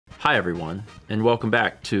Hi everyone, and welcome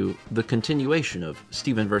back to the continuation of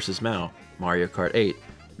Steven vs. Mao, Mario Kart 8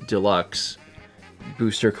 Deluxe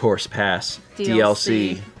Booster Course Pass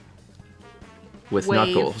DLC with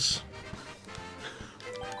Wave. Knuckles.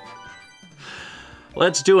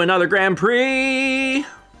 Let's do another Grand Prix!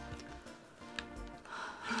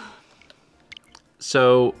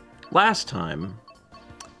 So, last time,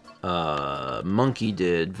 Monkey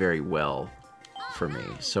did very well for me,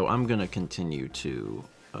 so I'm gonna continue to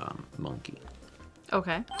Monkey.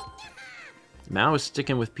 Okay. Mao is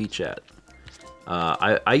sticking with Peachette.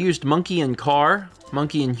 I used Monkey and Car,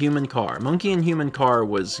 Monkey and Human Car. Monkey and Human Car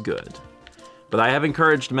was good, but I have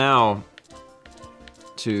encouraged Mao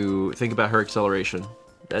to think about her acceleration.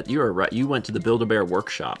 That you are right. You went to the Build-A-Bear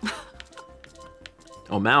workshop.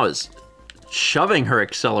 Oh, Mao is shoving her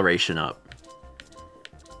acceleration up.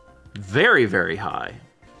 Very, very high.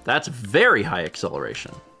 That's very high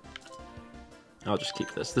acceleration. I'll just keep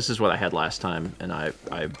this. This is what I had last time, and I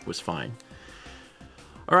was fine.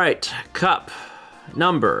 All right, cup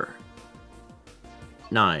number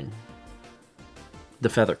 9. The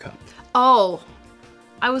Feather Cup. Oh,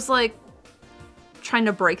 I was like trying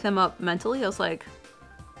to break them up mentally. I was like,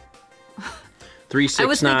 3, 6, I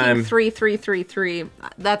was 9. thinking 3, 3, 3, 3.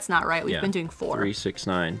 That's not right. We've been doing 4. 3, 6,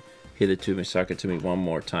 9. Hit it to me, suck it to me one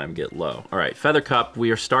more time, get low. All right, Feather Cup. We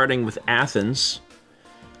are starting with Athens,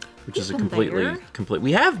 which is a complete.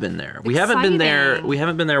 We have been there. We haven't been there. We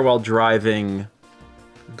haven't been there while driving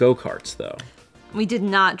go-karts though. We did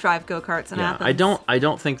not drive go-karts in Athens. I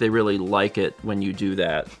don't think they really like it when you do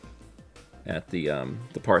that at the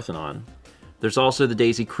Parthenon. There's also the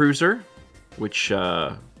Daisy Cruiser, which is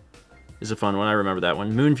a fun one. I remember that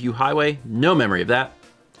one. Moonview Highway. No memory of that.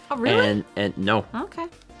 Oh really? And no. Okay.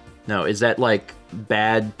 No, is that like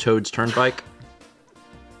bad Toad's Turnpike?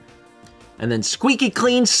 And then Squeaky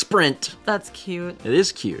Clean Sprint. That's cute. It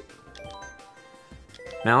is cute.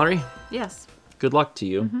 Mallory? Yes. Good luck to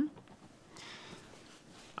you.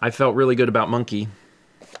 I felt really good about Monkey,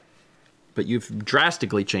 but you've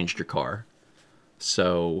drastically changed your car.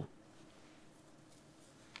 So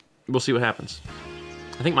we'll see what happens.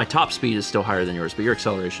 I think my top speed is still higher than yours, but your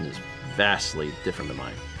acceleration is vastly different than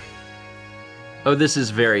mine. Oh, this is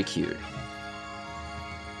very cute.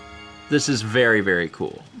 This is very, very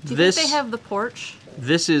cool. Do you think they have the porch?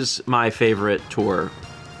 This is my favorite tour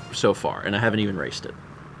so far, and I haven't even raced it.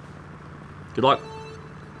 Good luck.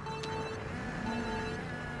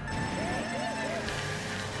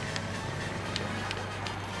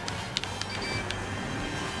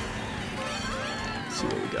 Let's see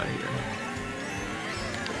what we got here.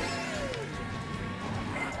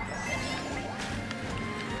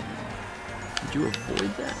 Did you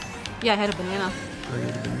avoid that? Yeah, I had a banana. Oh, you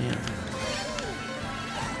had a banana.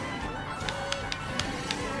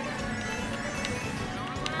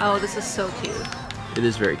 Oh, this is so cute. It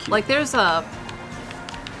is very cute. Like, there's a...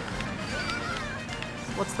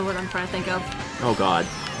 What's the word I'm trying to think of? Oh, God.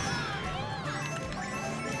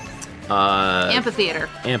 Amphitheater.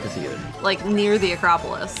 Amphitheater. Like, near the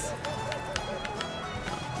Acropolis. It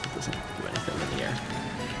doesn't do anything in the air.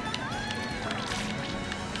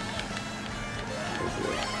 Oh,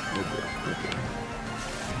 boy. Oh, boy. Oh, boy.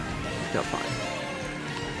 Worked out fine.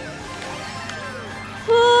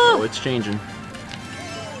 Woo! Oh, it's changing.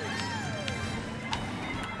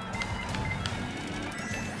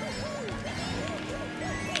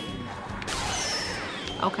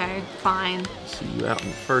 Okay, fine. See you out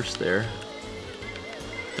in first there.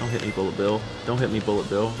 Don't hit me, Bullet Bill. Don't hit me, Bullet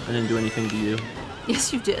Bill. I didn't do anything to you.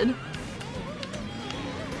 Yes, you did.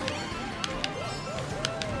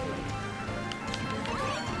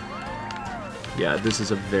 Yeah, this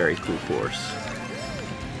is a very cool course.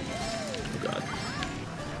 Oh, God.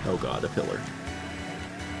 Oh, God, a pillar.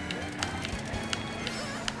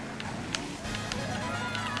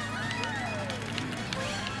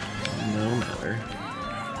 No matter.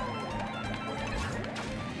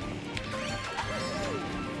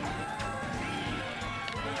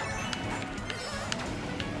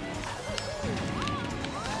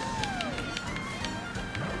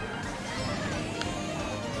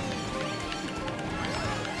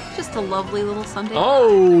 Just a lovely little Sunday.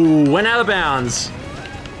 Oh, went out of bounds.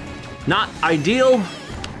 Not ideal.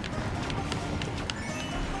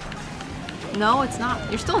 No, it's not.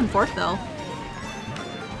 You're still in 4th, though.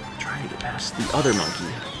 Trying to get past the other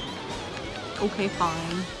monkey. Okay,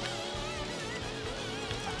 fine.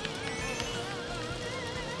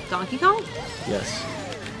 Donkey Kong? Yes.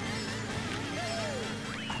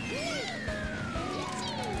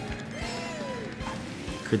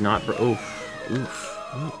 Could not. Oof. Oof.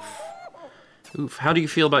 Oof. Oof. How do you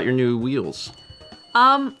feel about your new wheels?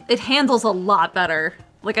 It handles a lot better.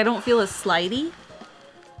 Like, I don't feel as slidey.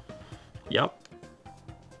 Yep.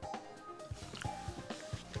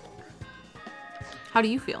 How do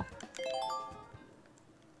you feel?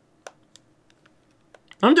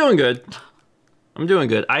 I'm doing good. I'm doing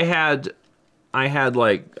good. I had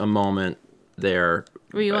like a moment there.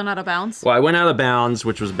 Where you went out of bounds? Well, I went out of bounds,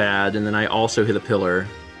 which was bad, and then I also hit a pillar.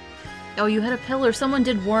 Oh, you hit a pillar. Someone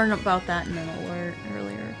did warn about that in an alert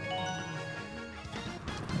earlier.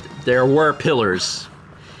 There were pillars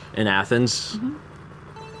in Athens. Mm-hmm.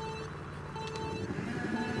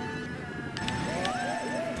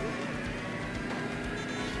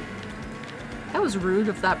 That was rude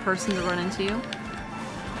of that person to run into you.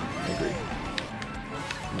 I agree.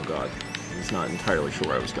 Oh god, he's not entirely sure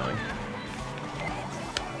where I was going.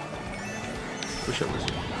 Wish it was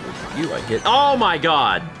you I hit. Oh my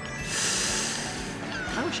god!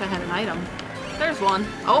 I wish I had an item. There's one.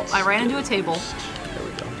 Oh, I ran into a table. There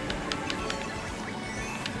we go.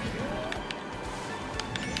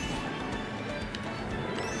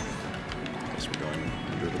 Guess we're going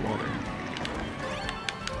under the water.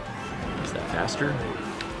 Is that faster?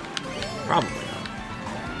 Probably not.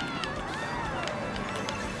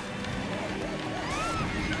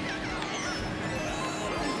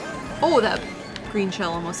 Oh, that green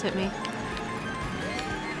shell almost hit me.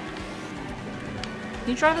 Can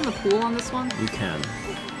you drive in the pool on this one? You can.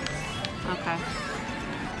 Okay.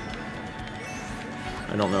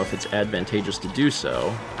 I don't know if it's advantageous to do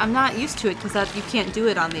so. I'm not used to it because you can't do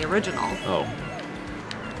it on the original. Oh.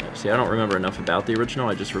 See, I don't remember enough about the original.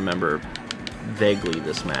 I just remember vaguely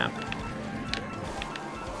this map.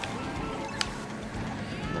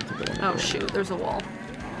 I don't think I want to Oh go shoot, there's a wall.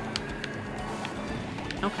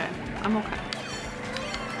 Okay, I'm okay.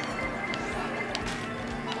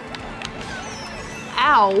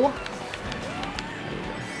 Ow!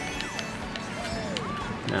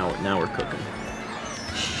 Now we're cooking.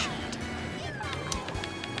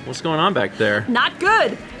 What's going on back there? Not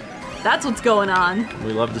good! That's what's going on.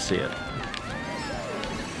 We love to see it.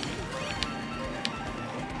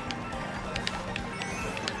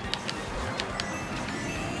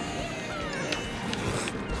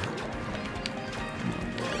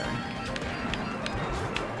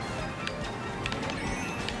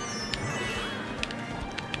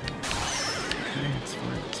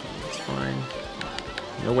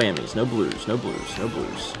 No whammies, no blues, no blues, no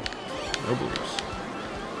blues, no blues.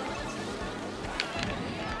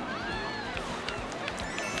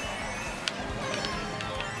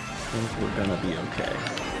 I think we're gonna be okay.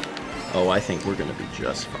 Oh, I think we're gonna be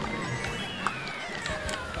just fine.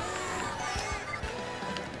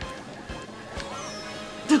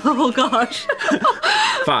 Oh gosh.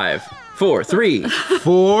 5, 4, 3,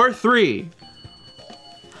 4, 3.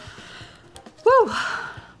 Woo!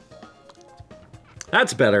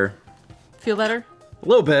 That's better. Feel better? A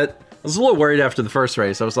little bit. I was a little worried after the first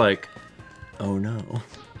race. I was like, oh no.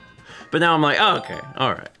 But now I'm like, oh, okay,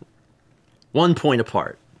 all right. 1 point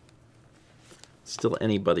apart. Still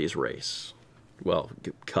anybody's race. Well,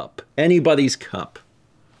 cup. Anybody's cup.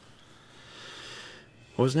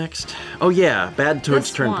 What was next? Oh yeah, Bad Toad's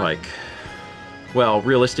This Turnpike. Well,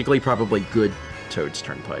 realistically, probably Good Toad's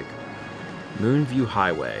Turnpike. Moonview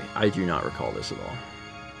Highway. I do not recall this at all.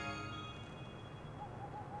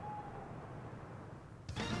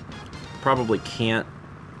 Probably can't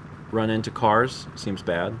run into cars. Seems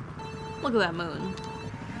bad. Look at that moon.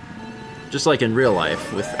 Just like in real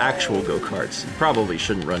life, with actual go-karts, you probably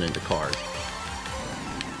shouldn't run into cars.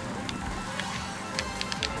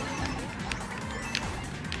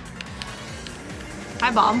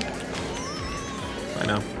 Hi, Bomb. I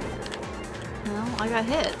know. Well, I got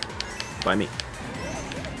hit. By me.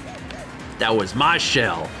 That was my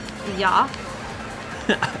shell. Yeah.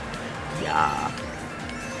 Yeah.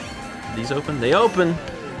 These open? They open.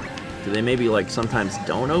 Do they maybe like sometimes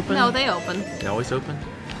don't open? No, they open. They always open?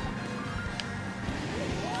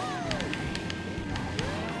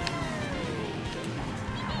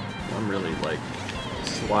 I'm really like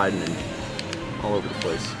sliding and all over the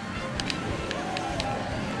place.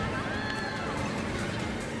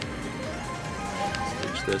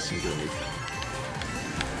 Stage this and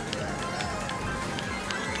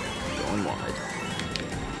going wide.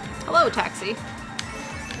 Hello, taxi.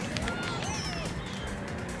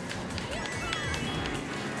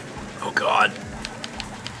 Oh god.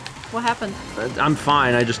 What happened? I'm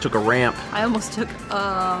fine, I just took a ramp. I almost took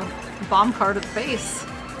a bomb car to the face.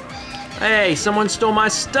 Hey, someone stole my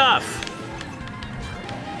stuff!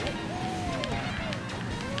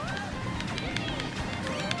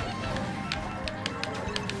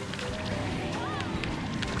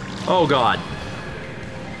 Oh god.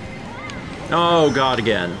 Oh god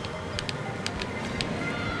again.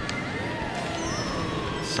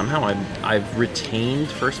 somehow I've retained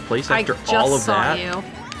first place after I just all of saw that. you.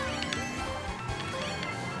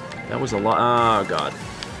 That was a lot. Oh god.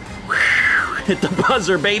 Hit the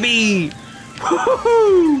buzzer, baby!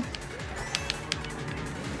 Woohoo!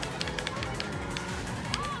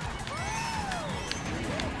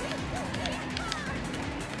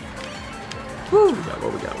 Whew.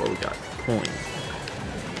 What we got? What we got? Coin.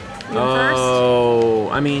 You first? Oh,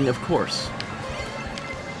 I mean, of course.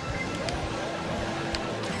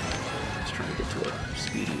 Just trying to get to a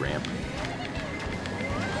speedy ramp.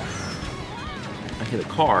 I hit a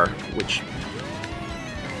car, which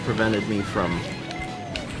prevented me from...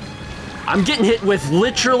 I'm getting hit with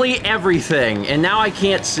literally everything, and now I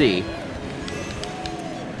can't see. Okay,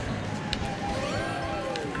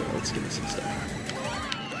 let's give me some stuff.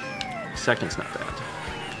 Second's not bad.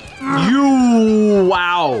 You!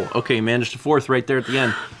 Wow! Okay, managed a fourth right there at the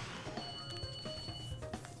end.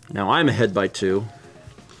 Now I'm ahead by 2.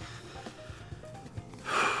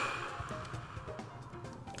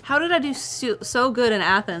 How did I do so good in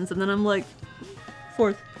Athens, and then I'm like,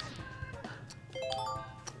 4th?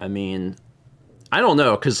 I mean, I don't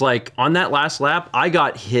know, because, like, on that last lap, I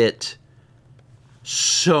got hit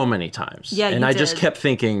so many times. Yeah, and you I just did. kept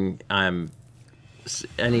thinking,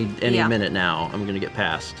 any Yeah. minute now, I'm going to get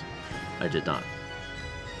past. I did not.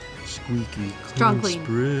 Squeaky Strong clean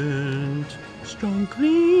clean. sprint. Strong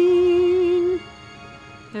clean.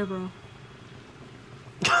 There, bro.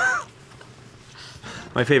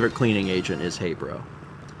 My favorite cleaning agent is Hey Bro.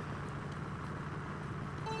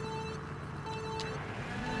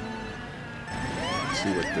 Let's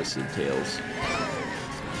see what this entails.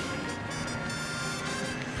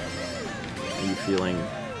 Are you feeling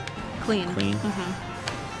Clean. clean? Mm-hmm.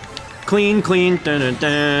 Clean, clean, dun, dun,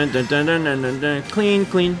 dun, dun, dun, dun, dun, dun, dun. Clean,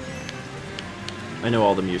 clean. I know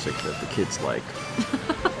all the music that the kids like.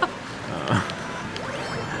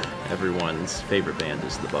 Everyone's favorite band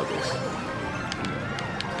is the Buggles.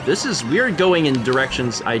 This is weird, going in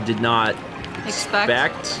directions I did not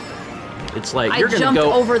expect. It's like you're I gonna jumped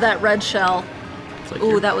go over that red shell. It's like Ooh,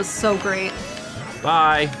 you're- that was so great.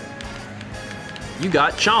 Bye. You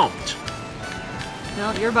got chomped.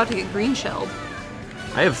 No, you're about to get green shelled.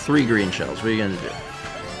 I have 3 green shells. What are you gonna do?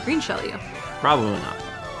 Green shell you. Probably not.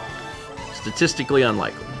 Statistically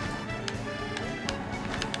unlikely.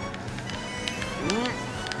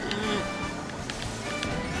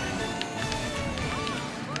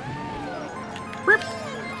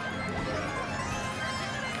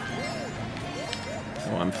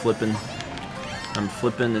 Oh, I'm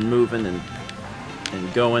flipping and moving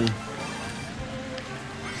and going.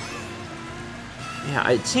 Yeah,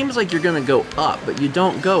 it seems like you're gonna go up, but you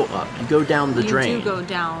don't go up. You go down the drain. You do go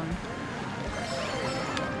down.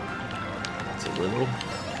 It's a little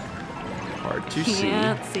hard to see.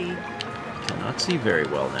 Can't see. Cannot see very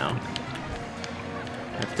well now.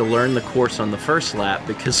 I have to learn the course on the first lap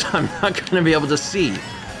because I'm not going to be able to see.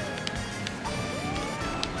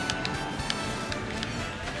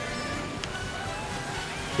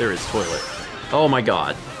 There is toilet. Oh my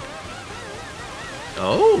god.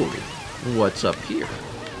 Oh, what's up here?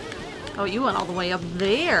 Oh, you went all the way up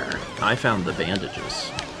there. I found the bandages.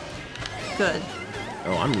 Good.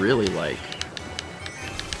 Oh, I'm really like...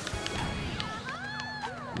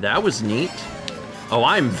 That was neat. Oh,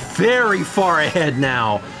 I'm very far ahead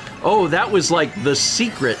now. Oh, that was like the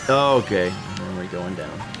secret. Oh, okay. Where are we going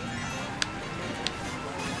down?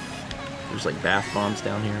 There's like bath bombs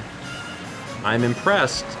down here. I'm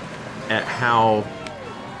impressed at how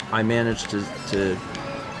I managed to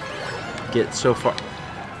get so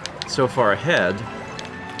far ahead.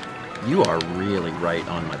 You are really right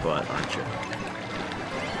on my butt, aren't you?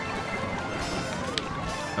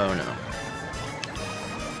 Oh no.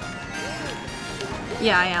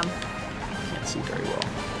 Yeah, I am. Can't see very well.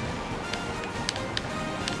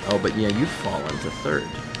 Oh, but yeah, you've fallen to third.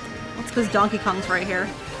 That's because Donkey Kong's right here.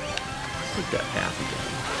 Let's take that path again.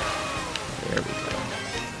 There we go.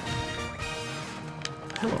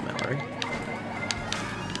 Hello, Mallory.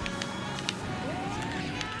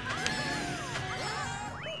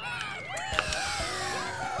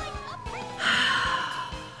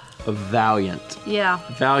 A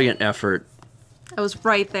valiant effort. I was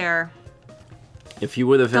right there. If you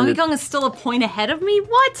would have Donkey ended, Kong is still a point ahead of me?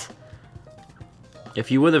 What?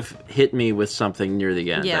 if you would have hit me with something near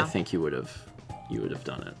the end, Yeah. I think you would have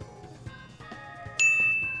done it.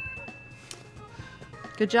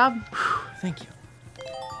 Good job. Thank you.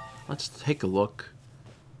 Let's take a look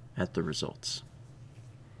at the results,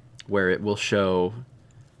 where it will show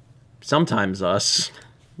sometimes us,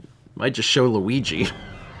 might just show Luigi.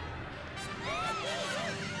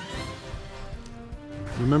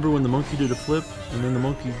 Remember when the monkey did a flip, and then the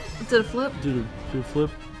monkey Did a flip? did a flip?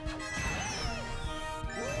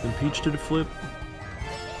 Then Peach did a flip.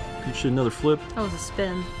 Peach did another flip. That was a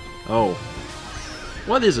spin. Oh.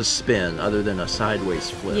 What is a spin other than a sideways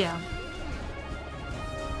flip? Yeah.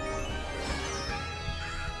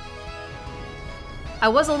 I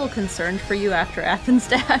was a little concerned for you after Athens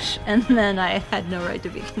Dash, and then I had no right to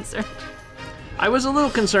be concerned. I was a little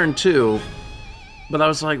concerned too, but I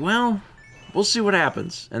was like, well, we'll see what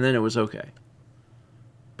happens. And then it was okay.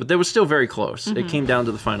 But they was still very close. It came down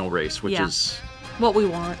to the final race, which Yeah. is What we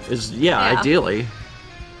want. yeah, Yeah. ideally.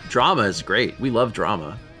 Drama is great. We love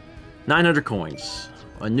drama. 900 coins.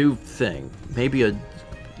 A new thing. Maybe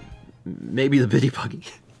the Bitty Buggy.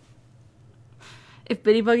 If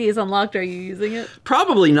Bitty Buggy is unlocked, are you using it?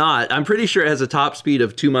 Probably not. I'm pretty sure it has a top speed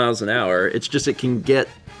of 2 miles an hour. It's just it can get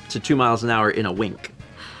to 2 miles an hour in a wink.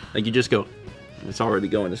 Like you just go, it's already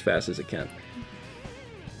going as fast as it can.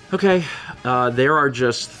 Okay, there are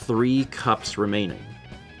just 3 cups remaining.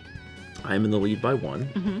 I am in the lead by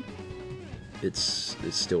 1. It's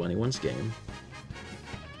still anyone's game.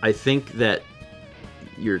 I think that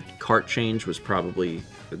your cart change was probably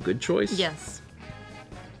a good choice. Yes.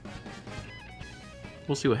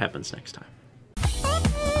 We'll see what happens next time.